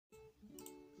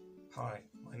Hi,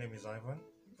 my name is Ivan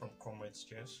from Comrades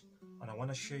Chess, and I want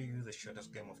to show you the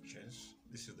shortest game of chess.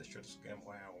 This is the shortest game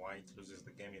where white loses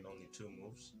the game in only 2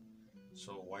 moves.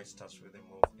 So white starts with the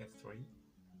move f3,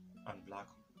 and black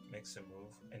makes a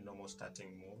move, a normal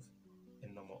starting move, a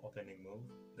normal opening move.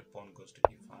 The pawn goes to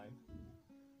e5,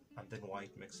 and then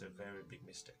white makes a very big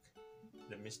mistake.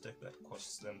 The mistake that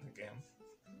costs them the game,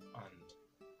 and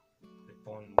the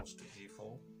pawn moves to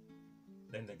g4.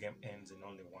 Then the game ends in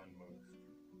only one move.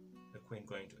 The queen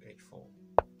going to h4,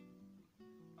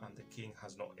 and the king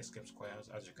has no escape squares,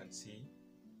 as you can see,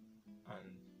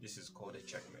 and this is called a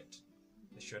checkmate,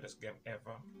 the shortest game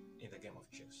ever in the game of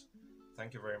chess.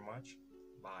 Thank you very much.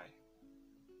 Bye.